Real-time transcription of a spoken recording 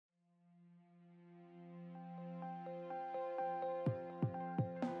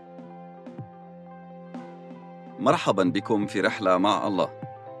مرحبا بكم في رحلة مع الله.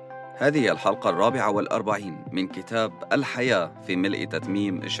 هذه الحلقة 44 من كتاب الحياة في ملء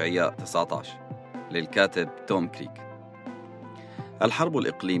تتميم إشعياء 19 للكاتب توم كريك. الحرب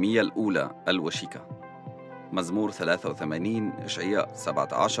الإقليمية الأولى الوشيكة. مزمور 83 إشعياء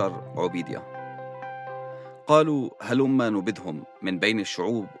 17 عبيدية. قالوا هلما نبدهم من بين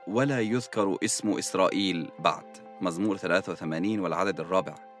الشعوب ولا يذكر اسم إسرائيل بعد. مزمور 83 والعدد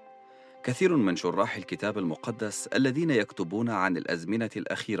الرابع. كثير من شراح الكتاب المقدس الذين يكتبون عن الأزمنة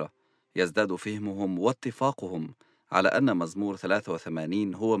الأخيرة يزداد فهمهم واتفاقهم على أن مزمور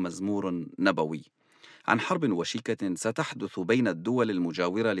 83 هو مزمور نبوي عن حرب وشيكة ستحدث بين الدول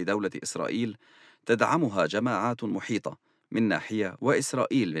المجاورة لدولة إسرائيل تدعمها جماعات محيطة من ناحية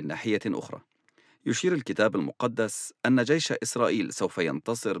وإسرائيل من ناحية أخرى. يشير الكتاب المقدس أن جيش إسرائيل سوف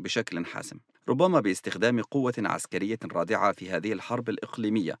ينتصر بشكل حاسم، ربما باستخدام قوة عسكرية رادعة في هذه الحرب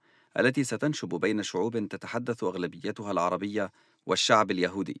الإقليمية التي ستنشب بين شعوب تتحدث أغلبيتها العربية والشعب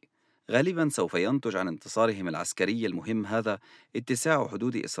اليهودي. غالبا سوف ينتج عن انتصارهم العسكري المهم هذا اتساع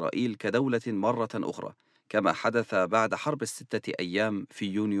حدود إسرائيل كدولة مرة أخرى، كما حدث بعد حرب الستة أيام في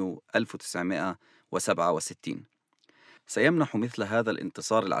يونيو 1967. سيمنح مثل هذا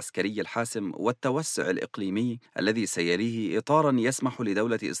الانتصار العسكري الحاسم والتوسع الإقليمي الذي سيليه إطاراً يسمح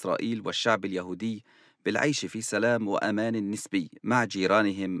لدولة إسرائيل والشعب اليهودي بالعيش في سلام وأمان نسبي مع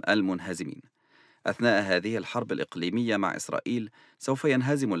جيرانهم المنهزمين. أثناء هذه الحرب الإقليمية مع إسرائيل سوف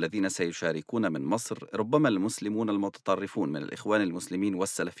ينهزم الذين سيشاركون من مصر، ربما المسلمون المتطرفون من الإخوان المسلمين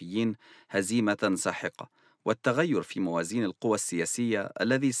والسلفيين، هزيمة ساحقة، والتغير في موازين القوى السياسية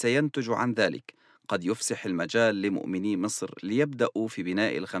الذي سينتج عن ذلك قد يفسح المجال لمؤمني مصر ليبدأوا في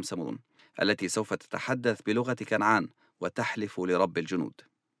بناء ال5 مدن التي سوف تتحدث بلغة كنعان وتحلف لرب الجنود.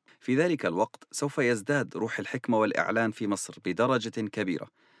 في ذلك الوقت سوف يزداد روح الحكمة والإعلان في مصر بدرجة كبيرة،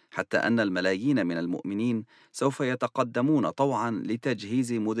 حتى أن الملايين من المؤمنين سوف يتقدمون طوعا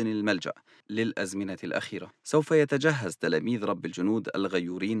لتجهيز مدن الملجأ للأزمنة الأخيرة. سوف يتجهز تلاميذ رب الجنود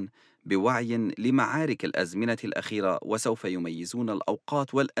الغيورين بوعي لمعارك الأزمنة الأخيرة، وسوف يميزون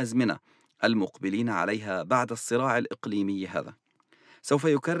الأوقات والأزمنة المقبلين عليها بعد الصراع الإقليمي هذا. سوف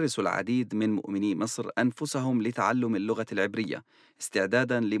يكرس العديد من مؤمني مصر أنفسهم لتعلم اللغة العبرية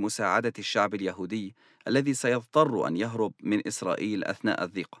استعدادا لمساعدة الشعب اليهودي الذي سيضطر أن يهرب من إسرائيل أثناء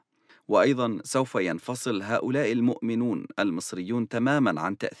الضيقة. وأيضا سوف ينفصل هؤلاء المؤمنون المصريون تماما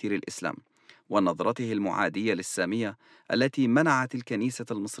عن تأثير الإسلام ونظرته المعادية للسامية التي منعت الكنيسة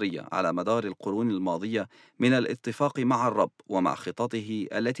المصرية على مدار القرون الماضية من الاتفاق مع الرب ومع خططه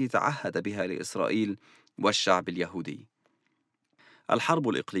التي تعهد بها لإسرائيل والشعب اليهودي. الحرب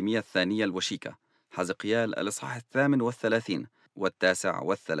الإقليمية الثانية الوشيكة. حزقيال الإصحاح 38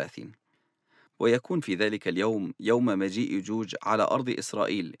 و39. ويكون في ذلك اليوم يوم مجيء جوج على أرض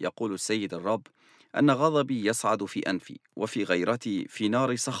إسرائيل، يقول السيد الرب، أن غضبي يصعد في أنفي وفي غيرتي في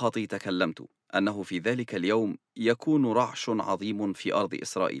نار سخطي تكلمت، أنه في ذلك اليوم يكون رعش عظيم في أرض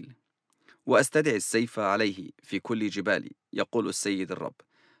إسرائيل، وأستدعي السيف عليه في كل جبالي، يقول السيد الرب،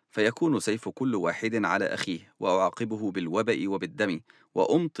 فيكون سيف كل واحد على أخيه، وأعاقبه بالوباء وبالدم،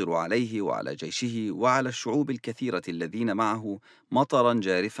 وأمطر عليه وعلى جيشه وعلى الشعوب الكثيرة الذين معه مطرا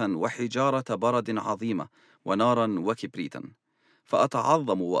جارفا وحجارة برد عظيمة ونارا وكبريتا،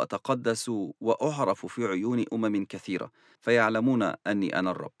 فأتعظم وأتقدس وأعرف في عيون كثيرة، فيعلمون أني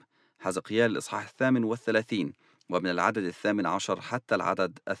أنا الرب. حزقيال الإصحاح 38 ومن العدد 18 حتى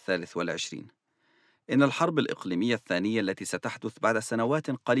العدد 23. إن الحرب الإقليمية الثانية التي ستحدث بعد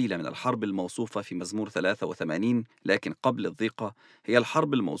سنوات قليلة من الحرب الموصوفة في مزمور 83 لكن قبل الضيقة هي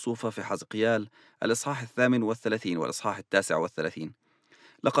الحرب الموصوفة في حزقيال الإصحاح 38 والإصحاح 39.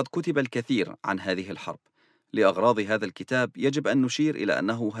 لقد كتب الكثير عن هذه الحرب. لأغراض هذا الكتاب يجب أن نشير إلى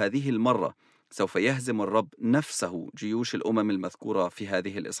أنه هذه المرة سوف يهزم الرب نفسه جيوش الأمم المذكورة في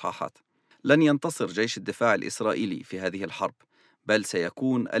هذه الإصحاحات. لن ينتصر جيش الدفاع الإسرائيلي في هذه الحرب، بل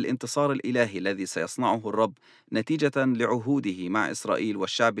سيكون الانتصار الإلهي الذي سيصنعه الرب نتيجة لعهوده مع إسرائيل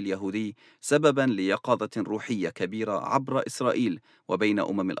والشعب اليهودي سببا ليقظة روحية كبيرة عبر إسرائيل وبين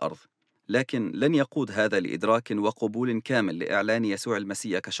الأرض. لكن لن يقود هذا لإدراك وقبول كامل لإعلان يسوع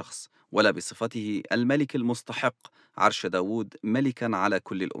المسيح كشخص، ولا بصفته الملك المستحق عرش داود ملكا على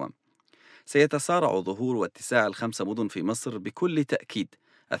كل الأمم. سيتسارع ظهور واتساع ال5 مدن في مصر بكل تأكيد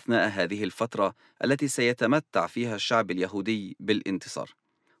أثناء هذه الفترة التي سيتمتع فيها الشعب اليهودي بالانتصار.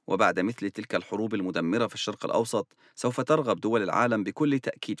 وبعد مثل تلك الحروب المدمرة في الشرق الأوسط سوف ترغب دول العالم بكل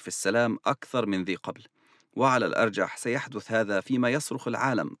تأكيد في السلام أكثر من ذي قبل، وعلى الأرجح سيحدث هذا فيما يصرخ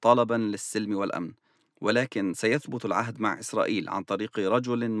العالم طلبا للسلم والأمن. ولكن سيثبت العهد مع إسرائيل عن طريق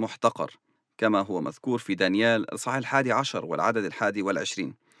رجل محتقر كما هو مذكور في دانيال الإصحاح 11 والعدد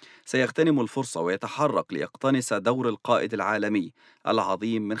 21، سيغتنم الفرصة ويتحرك ليقتنص دور القائد العالمي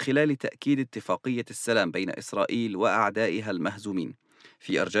العظيم من خلال تأكيد اتفاقية السلام بين إسرائيل وأعدائها المهزومين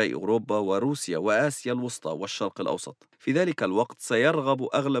في أرجاء أوروبا وروسيا وآسيا الوسطى والشرق الأوسط. في ذلك الوقت سيرغب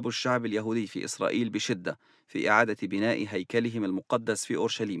أغلب الشعب اليهودي في إسرائيل بشدة في إعادة بناء هيكلهم المقدس في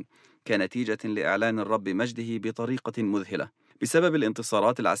أورشليم كنتيجة لإعلان الرب مجده بطريقة مذهلة. بسبب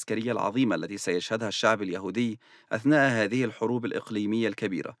الانتصارات العسكرية العظيمة التي سيشهدها الشعب اليهودي أثناء هذه الحروب الإقليمية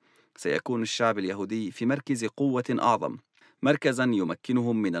الكبيرة، سيكون الشعب اليهودي في مركز قوة أعظم، مركزا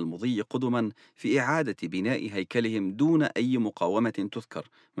يمكنهم من المضي قدما في إعادة بناء هيكلهم دون أي مقاومة تذكر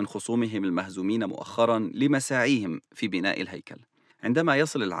من خصومهم المهزومين مؤخرا لمساعيهم في بناء الهيكل. عندما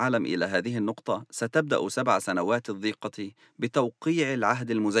يصل العالم إلى هذه النقطة ستبدأ 7 سنوات الضيقة بتوقيع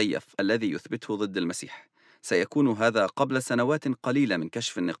العهد المزيف الذي يثبته ضد المسيح. سيكون هذا قبل سنوات قليلة من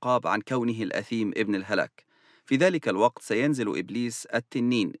كشف النقاب عن كونه الأثيم ابن الهلاك. في ذلك الوقت سينزل إبليس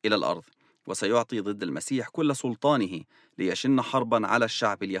التنين إلى الأرض وسيعطي ضد المسيح كل سلطانه ليشن حربا على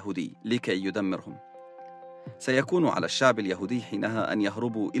الشعب اليهودي لكي يدمرهم. سيكون على الشعب اليهودي حينها أن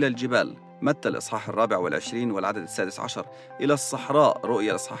يهربوا إلى الجبال، متى الإصحاح 24 والعدد 16، إلى الصحراء،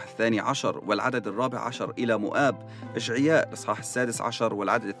 رؤيا الإصحاح 12 والعدد 14، إلى مؤاب، إشعياء الإصحاح 16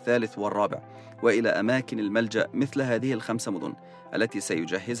 والعدد 3 و4، وإلى أماكن الملجأ مثل هذه ال5 مدن التي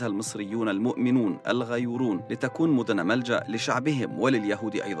سيجهزها المصريون المؤمنون الغيورون لتكون مدن ملجأ لشعبهم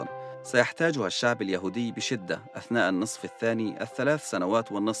ولليهود أيضا. سيحتاجها الشعب اليهودي بشدة أثناء النصف الثاني 3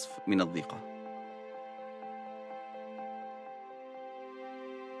 سنوات والنصف من الضيقة.